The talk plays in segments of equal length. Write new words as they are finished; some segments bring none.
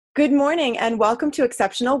Good morning and welcome to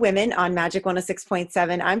Exceptional Women on Magic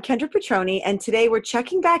 106.7. I'm Kendra Petroni, and today we're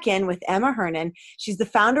checking back in with Emma Hernan. She's the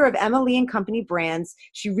founder of Emma Leigh Co Brands.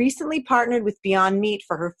 She recently partnered with Beyond Meat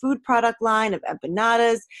for her food product line of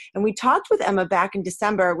empanadas, and we talked with Emma back in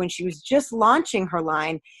December when she was just launching her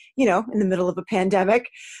line, in the middle of a pandemic.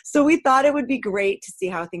 So we thought it would be great to see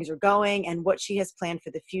how things are going and what she has planned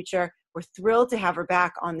for the future. We're thrilled to have her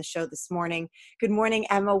back on the show this morning. Good morning,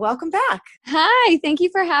 Emma. Welcome back. Hi, thank you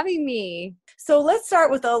for having me. So let's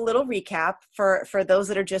start with a little recap for those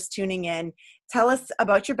that are just tuning in. Tell us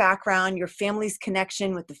about your background, your family's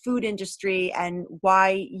connection with the food industry, and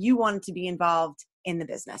why you wanted to be involved in the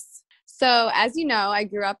business. So, as you know, I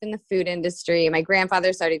grew up in the food industry. My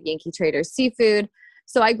grandfather started Yankee Traders Seafood.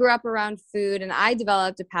 So I grew up around food and I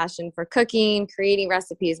developed a passion for cooking, creating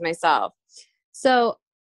recipes myself. So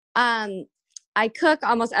I cook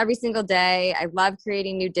almost every single day. I love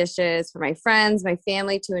creating new dishes for my friends, my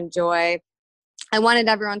family to enjoy. I wanted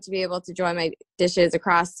everyone to be able to enjoy my dishes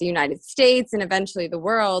across the United States and eventually the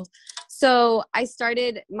world. So I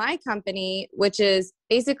started my company, which is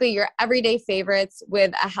basically your everyday favorites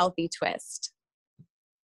with a healthy twist.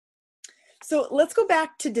 So let's go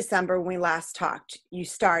back to December when we last talked. You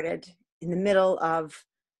started in the middle of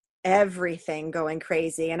everything going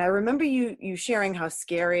crazy. And I remember you sharing how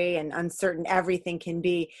scary and uncertain everything can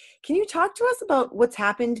be. Can you talk to us about what's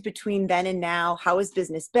happened between then and now? How has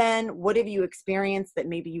business been? What have you experienced that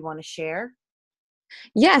maybe you want to share?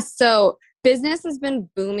 Yes. So business has been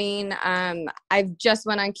booming. I've just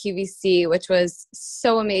went on QVC, which was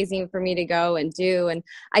so amazing for me to go and do. And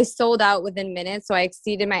I sold out within minutes. So I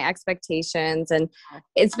exceeded my expectations. And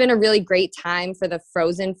it's been a really great time for the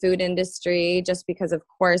frozen food industry, just because, of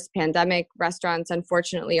course, pandemic restaurants,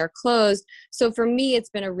 unfortunately, are closed. So for me, it's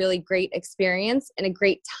been a really great experience and a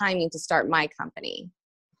great timing to start my company.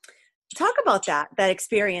 Talk about that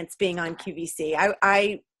experience being on QVC.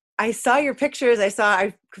 I saw your pictures.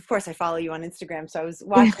 Of course, I follow you on Instagram, so I was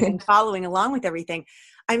watching and following along with everything.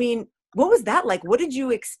 I mean, what was that like? What did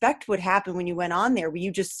you expect would happen when you went on there? Were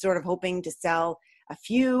you just sort of hoping to sell a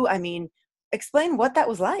few? I mean, explain what that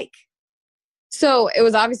was like. So it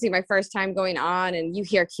was obviously my first time going on, and you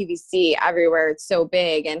hear QVC everywhere. It's so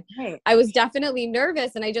big. And Right. I was definitely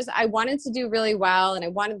nervous, and I wanted to do really well. And I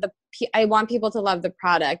want people to love the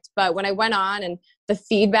product. But when I went on and the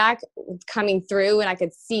feedback coming through and I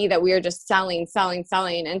could see that we were just selling,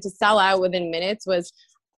 and to sell out within minutes was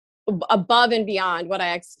above and beyond what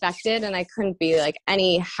I expected. And I couldn't be like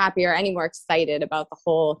any happier, any more excited about the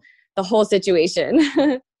whole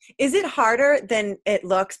situation. Is it harder than it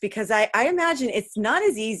looks? Because I imagine it's not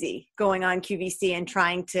as easy going on QVC and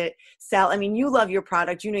trying to sell. I mean, you love your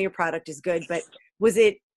product, you know your product is good, but was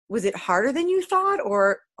it harder than you thought?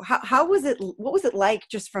 Or how was it, what was it like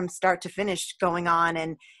just from start to finish going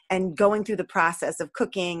on and going through the process of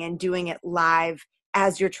cooking and doing it live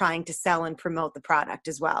as you're trying to sell and promote the product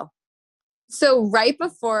as well? So right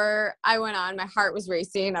before I went on, my heart was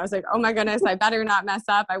racing. I was like, oh my goodness, I better not mess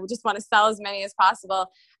up. I would just want to sell as many as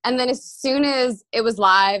possible. And then as soon as it was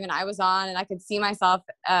live and I was on and I could see myself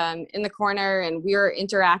in the corner and we were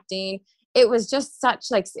interacting, it was just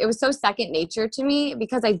it was so second nature to me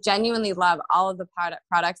because I genuinely love all of the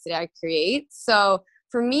products that I create. So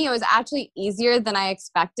for me, it was actually easier than I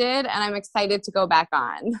expected. And I'm excited to go back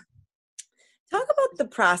on. Talk about the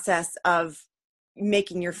process of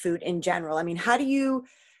making your food in general. I mean, how do you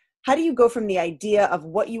go from the idea of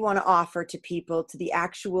what you want to offer to people to the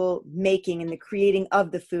actual making and the creating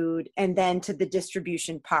of the food and then to the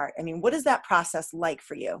distribution part? I mean, what is that process like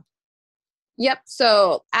for you? Yep.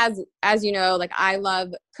 So as you know, like I love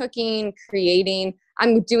cooking, creating.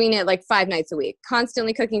 I'm doing it like 5 nights a week,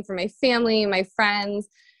 constantly cooking for my family, my friends.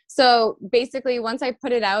 So basically, once I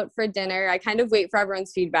put it out for dinner, I kind of wait for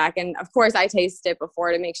everyone's feedback. And of course, I taste it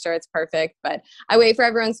before to make sure it's perfect, but I wait for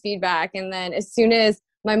everyone's feedback. And then as soon as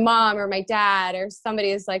my mom or my dad or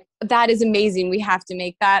somebody is like, that is amazing, we have to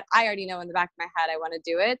make that, I already know in the back of my head I want to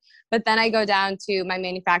do it. But then I go down to my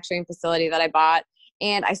manufacturing facility that I bought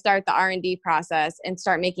and I start the R&D process and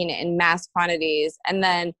start making it in mass quantities. And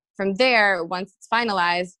then from there, once it's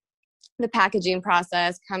finalized, the packaging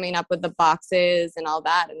process, coming up with the boxes and all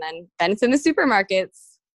that. And then it's in the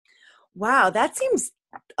supermarkets. Wow, that seems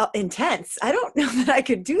intense. I don't know that I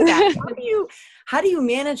could do that. How do you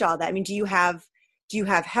manage all that? I mean, do you have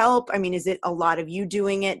help? I mean, is it a lot of you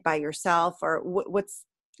doing it by yourself, or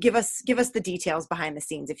give us the details behind the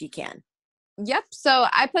scenes if you can. Yep. So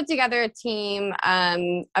I put together a team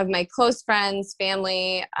of my close friends,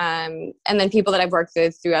 family, and then people that I've worked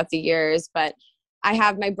with throughout the years. But I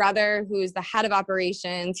have my brother who's the head of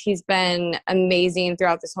operations. He's been amazing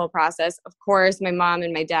throughout this whole process. Of course, my mom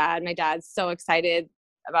and my dad. My dad's so excited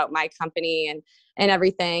about my company and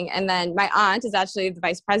everything. And then my aunt is actually the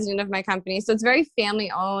vice president of my company. So it's very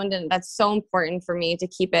family owned. And that's so important for me to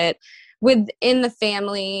keep it within the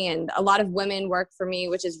family. And a lot of women work for me,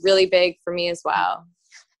 which is really big for me as well.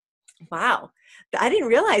 Wow. I didn't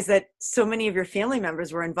realize that so many of your family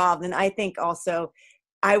members were involved. And I think also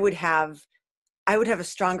I would have a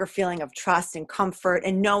stronger feeling of trust and comfort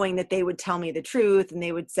and knowing that they would tell me the truth and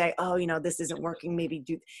they would say, oh, this isn't working.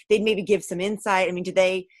 They'd maybe give some insight. I mean, do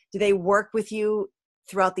they work with you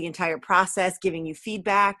throughout the entire process, giving you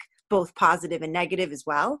feedback, both positive and negative as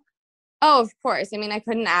well? Oh, of course. I mean, I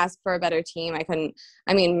couldn't ask for a better team.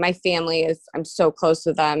 My family I'm so close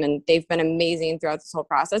with them and they've been amazing throughout this whole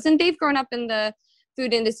process. And they've grown up in the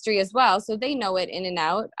food industry as well. So they know it in and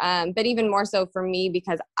out. But even more so for me,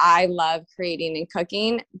 because I love creating and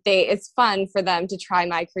cooking, it's fun for them to try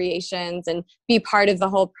my creations and be part of the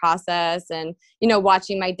whole process. And,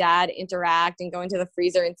 watching my dad interact and go into the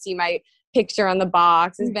freezer and see my picture on the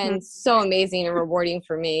box has been so amazing and rewarding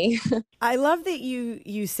for me. I love that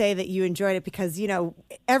you say that you enjoyed it because,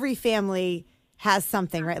 every family has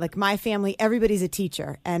something, right? Like my family, everybody's a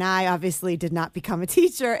teacher. And I obviously did not become a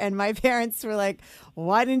teacher. And my parents were like,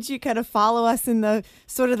 why didn't you kind of follow us in the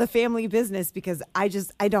sort of the family business? Because I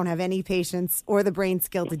don't have any patience or the brain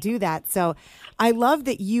skill to do that. So I love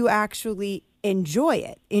that you actually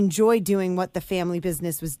enjoy doing what the family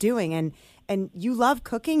business was doing. And you love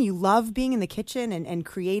cooking, you love being in the kitchen and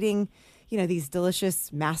creating, these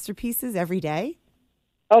delicious masterpieces every day.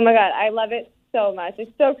 Oh my God, I love it so much.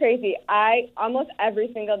 It's so crazy. I almost every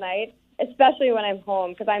single night, especially when I'm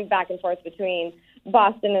home, because I'm back and forth between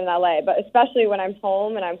Boston and LA, but especially when I'm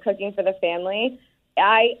home and I'm cooking for the family,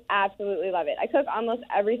 I absolutely love it. I cook almost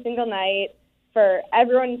every single night for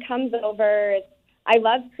everyone who comes over. I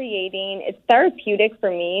love creating. It's therapeutic for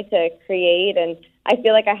me to create, and I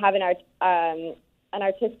feel like I have an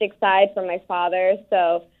artistic side from my father,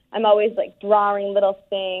 so I'm always like drawing little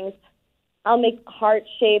things. I'll make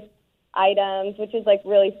heart-shaped items, which is like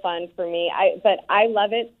really fun for me. But I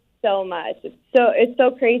love it so much. It's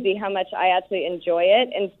so crazy how much I actually enjoy it.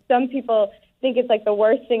 And some people think it's like the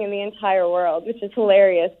worst thing in the entire world, which is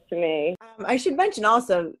hilarious to me. I should mention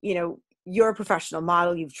also, you're a professional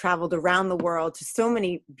model. You've traveled around the world to so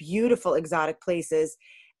many beautiful exotic places.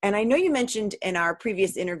 And I know you mentioned in our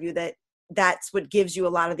previous interview that that's what gives you a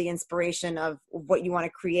lot of the inspiration of what you want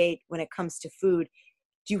to create when it comes to food.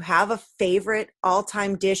 Do you have a favorite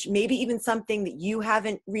all-time dish, maybe even something that you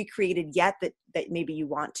haven't recreated yet that maybe you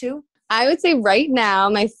want to? I would say right now,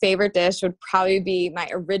 my favorite dish would probably be my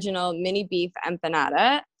original mini beef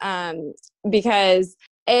empanada, because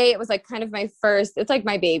it was like kind of my first, it's like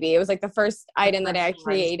my baby. It was like the first item that I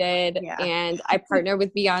created, and I partnered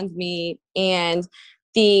with Beyond Meat, and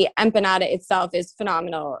the empanada itself is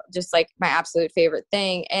phenomenal, just like my absolute favorite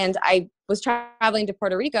thing. And I was traveling to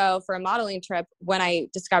Puerto Rico for a modeling trip when I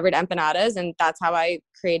discovered empanadas, and that's how I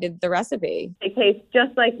created the recipe. They taste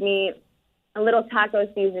just like meat, a little taco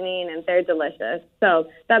seasoning, and they're delicious. So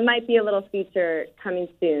that might be a little feature coming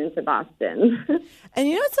soon to Boston. And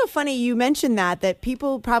it's so funny you mentioned that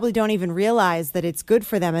people probably don't even realize that it's good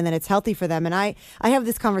for them and that it's healthy for them. And I have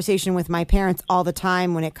this conversation with my parents all the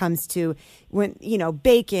time when it comes to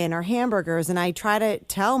bacon or hamburgers. And I try to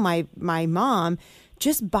tell my mom,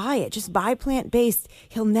 just buy it. Just buy plant-based.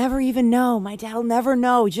 He'll never even know. My dad will never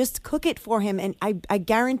know. Just cook it for him. And I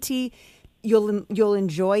guarantee you'll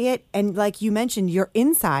enjoy it. And like you mentioned, your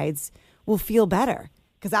insides will feel better.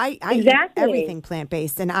 Because I eat everything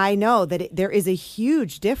plant-based. And I know that there is a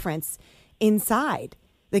huge difference inside.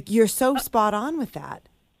 Like you're so spot on with that.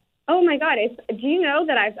 Oh my God. Do you know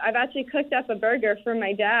that I've actually cooked up a burger for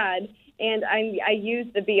my dad, and I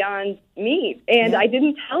used the Beyond Meat, and I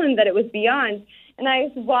didn't tell him that it was Beyond. And I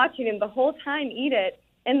was watching him the whole time eat it.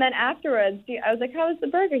 And then afterwards, I was like, how was the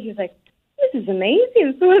burger? He was like, this is amazing.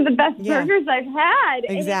 It's one of the best burgers I've had.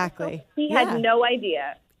 Exactly. He had no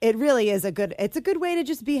idea. It really is a good way to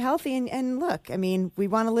just be healthy. And look, I mean, we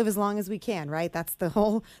want to live as long as we can, right? That's the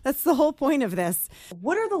whole point of this.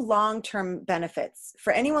 What are the long-term benefits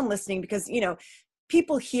for anyone listening? Because,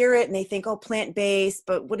 people hear it and they think, oh, plant-based,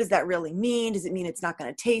 but what does that really mean? Does it mean it's not going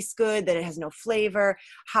to taste good, that it has no flavor?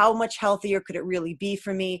 How much healthier could it really be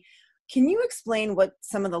for me? Can you explain what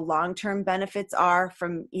some of the long-term benefits are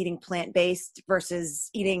from eating plant-based versus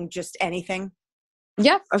eating just anything?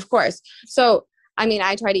 Yeah, of course. So,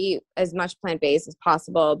 I try to eat as much plant-based as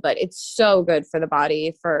possible, but it's so good for the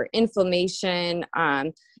body, for inflammation.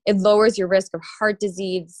 It lowers your risk of heart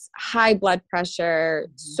disease, high blood pressure,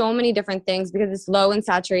 so many different things because it's low in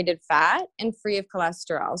saturated fat and free of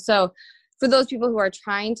cholesterol. So for those people who are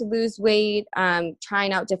trying to lose weight,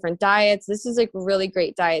 trying out different diets, this is like a really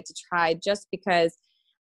great diet to try just because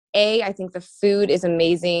I think the food is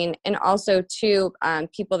amazing. And also two,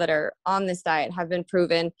 people that are on this diet have been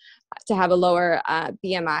proven to have a lower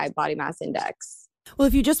BMI, body mass index. Well,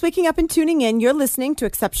 if you're just waking up and tuning in, you're listening to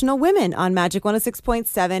Exceptional Women on Magic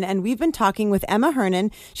 106.7, and we've been talking with Emma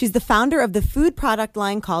Hernan. She's the founder of the food product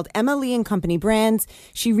line called Emma Leigh Co Brands.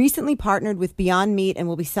 She recently partnered with Beyond Meat and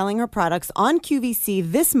will be selling her products on QVC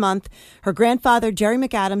this month. Her grandfather, Jerry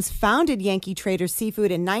McAdams, founded Yankee Trader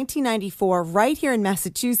Seafood in 1994 right here in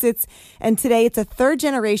Massachusetts, and today it's a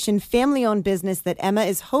third-generation family-owned business that Emma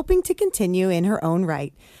is hoping to continue in her own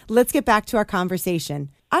right. Let's get back to our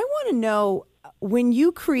conversation. I want to know, when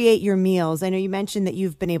you create your meals, I know you mentioned that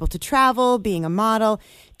you've been able to travel, being a model.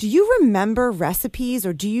 Do you remember recipes,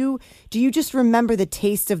 or do you just remember the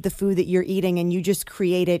taste of the food that you're eating and you just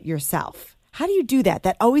create it yourself? How do you do that?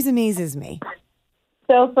 That always amazes me.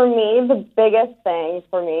 So for me, the biggest thing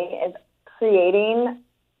for me is creating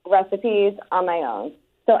recipes on my own.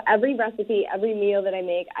 So every recipe, every meal that I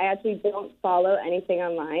make, I actually don't follow anything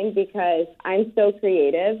online because I'm so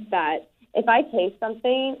creative that if I taste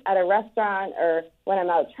something at a restaurant or when I'm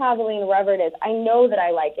out traveling, wherever it is, I know that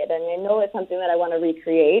I like it and I know it's something that I want to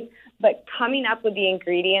recreate. But coming up with the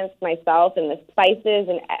ingredients myself and the spices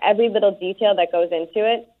and every little detail that goes into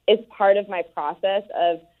it is part of my process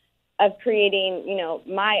of creating,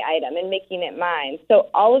 my item and making it mine. So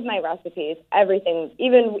all of my recipes, everything,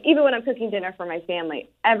 even when I'm cooking dinner for my family,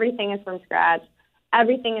 everything is from scratch.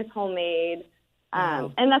 Everything is homemade.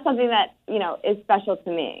 And that's something that, is special to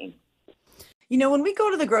me. When we go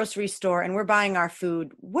to the grocery store and we're buying our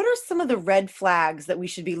food, what are some of the red flags that we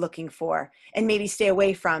should be looking for and maybe stay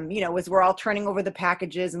away from, as we're all turning over the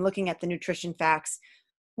packages and looking at the nutrition facts?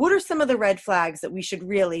 What are some of the red flags that we should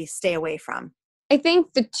really stay away from? I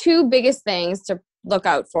think the two biggest things to look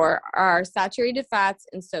out for are saturated fats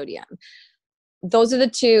and sodium. Those are the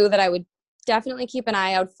two that I would definitely keep an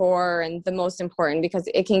eye out for, and the most important, because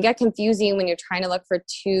it can get confusing when you're trying to look for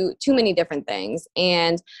too many different things.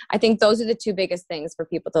 And I think those are the two biggest things for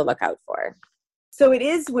people to look out for. So it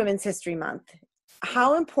is Women's History Month.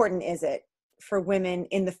 How important is it for women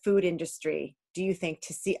in the food industry, do you think,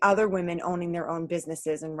 to see other women owning their own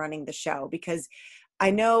businesses and running the show? Because I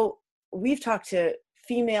know we've talked to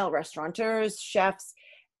female restaurateurs, chefs,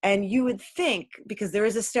 and you would think, because there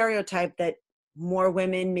is a stereotype that more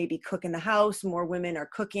women maybe cook in the house, more women are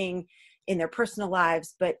cooking in their personal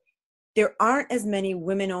lives, but there aren't as many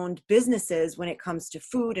women-owned businesses when it comes to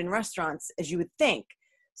food and restaurants as you would think.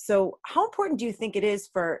 So how important do you think it is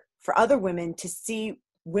for other women to see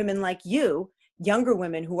women like you, younger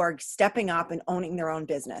women who are stepping up and owning their own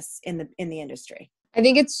business in the industry? I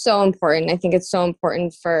think it's so important. I think it's so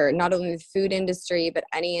important for not only the food industry, but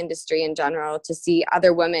any industry in general, to see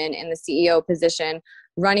other women in the CEO position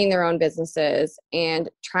running their own businesses and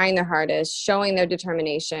trying their hardest, showing their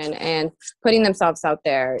determination and putting themselves out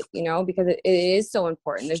there, because it is so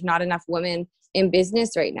important. There's not enough women in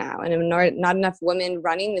business right now, and not enough women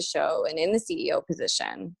running the show and in the CEO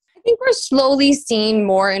position. I think we're slowly seeing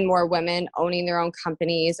more and more women owning their own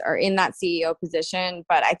companies or in that CEO position,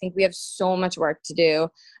 but I think we have so much work to do.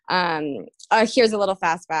 Here's a little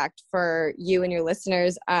fast fact for you and your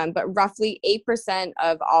listeners, but roughly 8%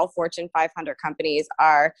 of all Fortune 500 companies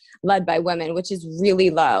are led by women, which is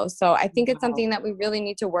really low. So I think it's something that we really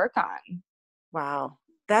need to work on. Wow.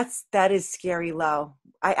 That is scary low.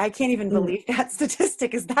 I can't even believe that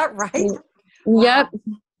statistic. Is that right? Yep.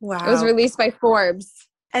 Wow. It was released by Forbes.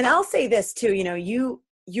 And I'll say this too,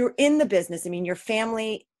 you're in the business. I mean, your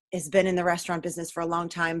family has been in the restaurant business for a long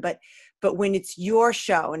time, but when it's your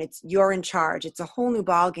show and you're in charge, it's a whole new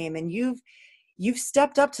ballgame. And you've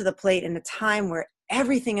stepped up to the plate in a time where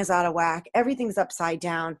everything is out of whack, everything's upside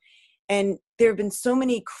down. And there have been so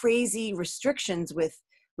many crazy restrictions with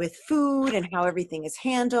food and how everything is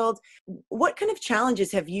handled. What kind of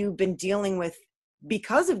challenges have you been dealing with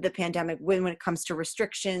because of the pandemic when it comes to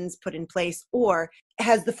restrictions put in place? Or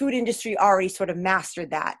has the food industry already sort of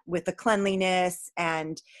mastered that with the cleanliness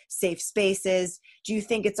and safe spaces? Do you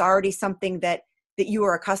think it's already something that you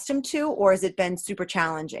are accustomed to, or has it been super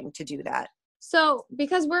challenging to do that? So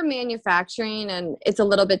because we're manufacturing and it's a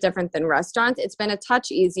little bit different than restaurants, it's been a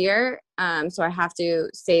touch easier. So I have to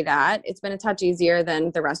say that it's been a touch easier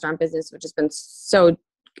than the restaurant business, which has been so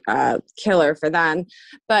killer for them.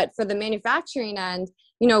 But for the manufacturing end,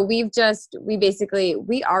 we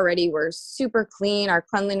already were super clean, our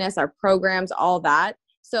cleanliness, our programs, all that.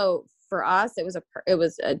 So for us, it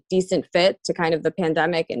was a decent fit to kind of the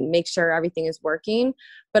pandemic and make sure everything is working.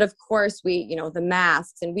 But of course we, the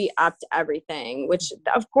masks, and we upped everything, which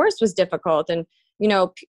of course was difficult. And,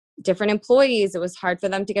 different employees, it was hard for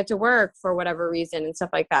them to get to work for whatever reason and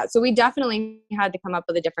stuff like that. So we definitely had to come up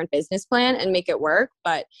with a different business plan and make it work,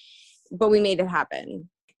 but we made it happen.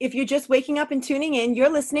 If you're just waking up and tuning in, you're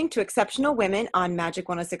listening to Exceptional Women on Magic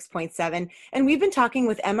 106.7. And we've been talking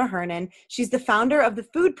with Emma Hernan. She's the founder of the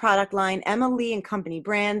food product line, Emma Leigh Co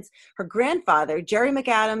Brands. Her grandfather, Jerry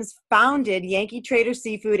McAdams, founded Yankee Trader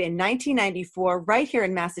Seafood in 1994 right here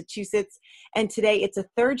in Massachusetts. And today it's a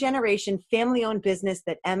third generation family-owned business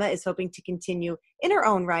that Emma is hoping to continue in her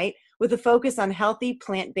own right with a focus on healthy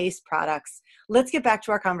plant-based products. Let's get back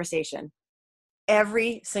to our conversation.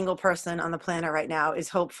 Every single person on the planet right now is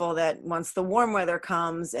hopeful that once the warm weather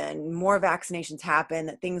comes and more vaccinations happen,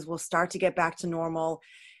 that things will start to get back to normal.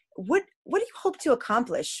 What do you hope to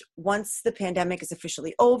accomplish once the pandemic is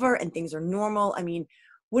officially over and things are normal? I mean,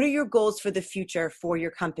 what are your goals for the future for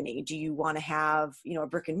your company? Do you want to have, a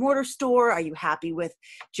brick and mortar store? Are you happy with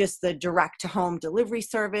just the direct to home delivery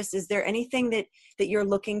service? Is there anything that you're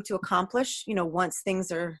looking to accomplish, once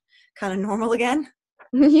things are kind of normal again?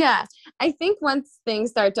 Yeah, I think once things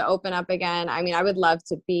start to open up again, I would love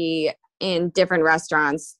to be in different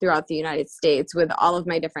restaurants throughout the United States with all of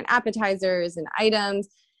my different appetizers and items,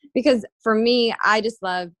 because for me, I just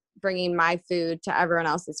love bringing my food to everyone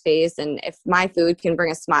else's face. And if my food can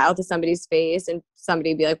bring a smile to somebody's face and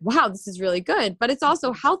somebody be like, wow, this is really good, but it's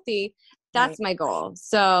also healthy, that's my goal.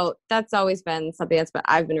 So that's always been something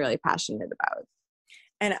I've been really passionate about.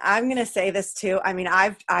 And I'm going to say this too.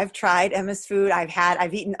 I've tried Emma's food.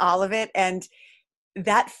 I've eaten all of it. And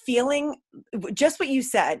that feeling, just what you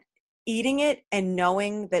said, eating it and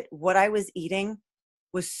knowing that what I was eating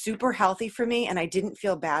was super healthy for me and I didn't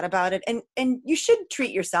feel bad about it. And you should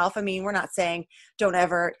treat yourself. We're not saying don't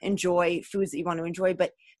ever enjoy foods that you want to enjoy,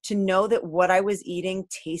 but to know that what I was eating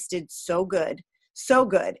tasted so good.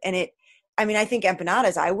 And I think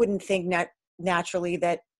empanadas, I wouldn't think naturally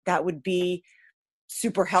that would be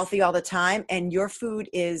super healthy all the time. And your food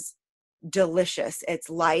is delicious. It's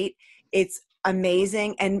light. It's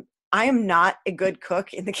amazing. And I am not a good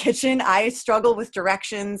cook in the kitchen. I struggle with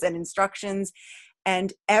directions and instructions,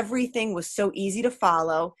 and everything was so easy to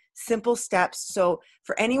follow, simple steps. So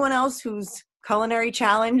for anyone else who's culinary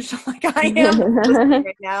challenged like I am listening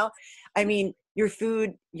right now, your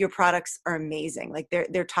food, your products are amazing. Like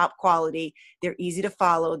they're top quality. They're easy to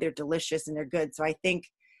follow. They're delicious and they're good. So I think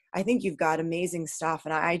you've got amazing stuff,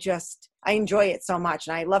 and I enjoy it so much.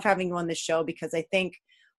 And I love having you on this show because I think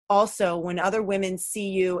also when other women see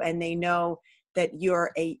you and they know that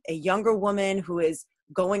you're a younger woman who is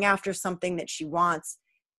going after something that she wants,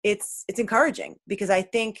 it's encouraging, because I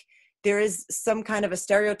think there is some kind of a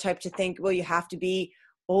stereotype to think, well, you have to be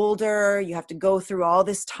older, you have to go through all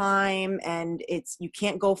this time, and you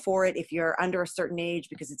can't go for it if you're under a certain age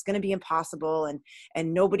because it's going to be impossible,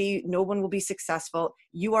 and no one will be successful.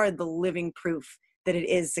 You are the living proof that it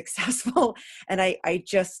is successful. And I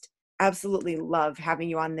just absolutely love having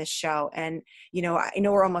you on this show. And, I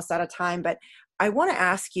know we're almost out of time, but I want to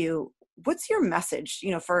ask you, what's your message,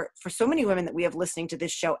 for so many women that we have listening to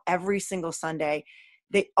this show every single Sunday?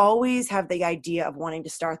 They always have the idea of wanting to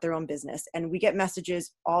start their own business. And we get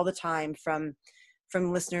messages all the time from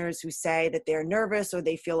listeners who say that they're nervous or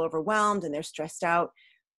they feel overwhelmed and they're stressed out.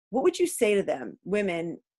 What would you say to them,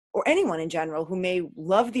 women or anyone in general, who may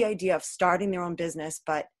love the idea of starting their own business,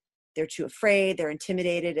 but they're too afraid, they're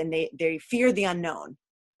intimidated, and they fear the unknown,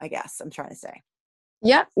 I guess I'm trying to say?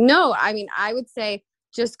 Yep. No, I would say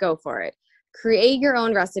just go for it. Create your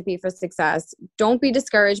own recipe for success. Don't be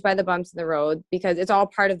discouraged by the bumps in the road, because it's all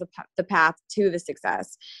part of the path to the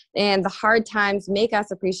success. And the hard times make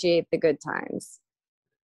us appreciate the good times.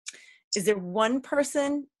 Is there one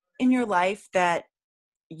person in your life that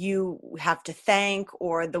you have to thank,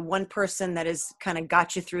 or the one person that has kind of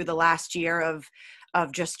got you through the last year of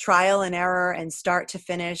just trial and error and start to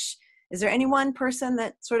finish? Is there any one person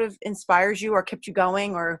that sort of inspires you or kept you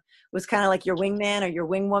going, or was kind of like your wingman or your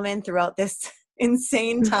wingwoman throughout this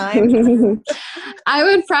insane time? I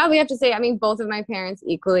would probably have to say, both of my parents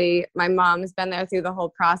equally. My mom has been there through the whole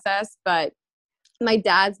process, but my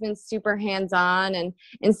dad's been super hands-on,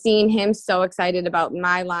 and seeing him so excited about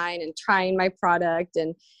my line and trying my product.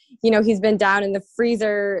 And, he's been down in the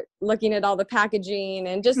freezer looking at all the packaging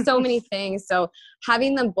and just so many things. So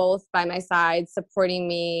having them both by my side, supporting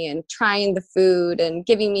me and trying the food and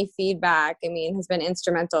giving me feedback, has been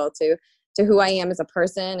instrumental to who I am as a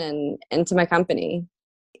person and to my company.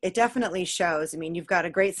 it definitely shows. I mean, you've got a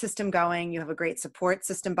great system going. You have a great support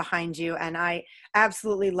system behind you, and I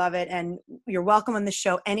absolutely love it. And you're welcome on the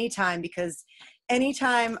show anytime, because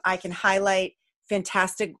anytime I can highlight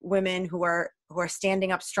fantastic women who are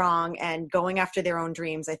standing up strong and going after their own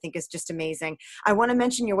dreams, I think is just amazing. I want to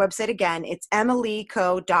mention your website again. It's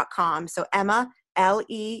emmaleigco.com. So Emma,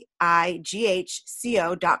 LEIGHCO.com.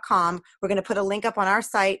 We're going to put a link up on our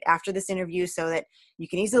site after this interview so that you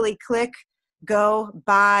can easily click, go,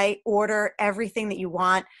 buy, order everything that you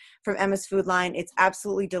want from Emma's food line. It's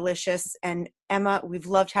absolutely delicious. And Emma, we've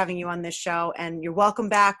loved having you on this show, and you're welcome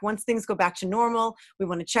back. Once things go back to normal, we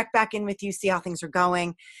want to check back in with you, see how things are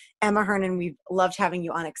going. Emma Hernan, we've loved having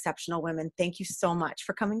you on Exceptional Women. Thank you so much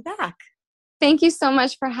for coming back. Thank you so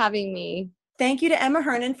much for having me. Thank you to Emma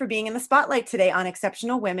Hernan for being in the spotlight today on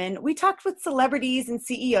Exceptional Women. We talked with celebrities and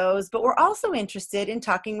CEOs, but we're also interested in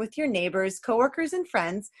talking with your neighbors, coworkers, and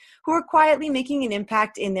friends who are quietly making an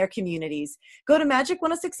impact in their communities. Go to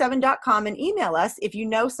magic1067.com and email us if you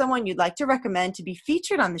know someone you'd like to recommend to be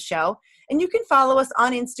featured on the show. And you can follow us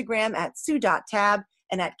on Instagram at sue.tab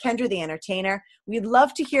and at Kendra the Entertainer. We'd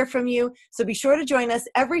love to hear from you, so be sure to join us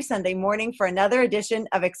every Sunday morning for another edition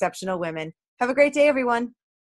of Exceptional Women. Have a great day, everyone.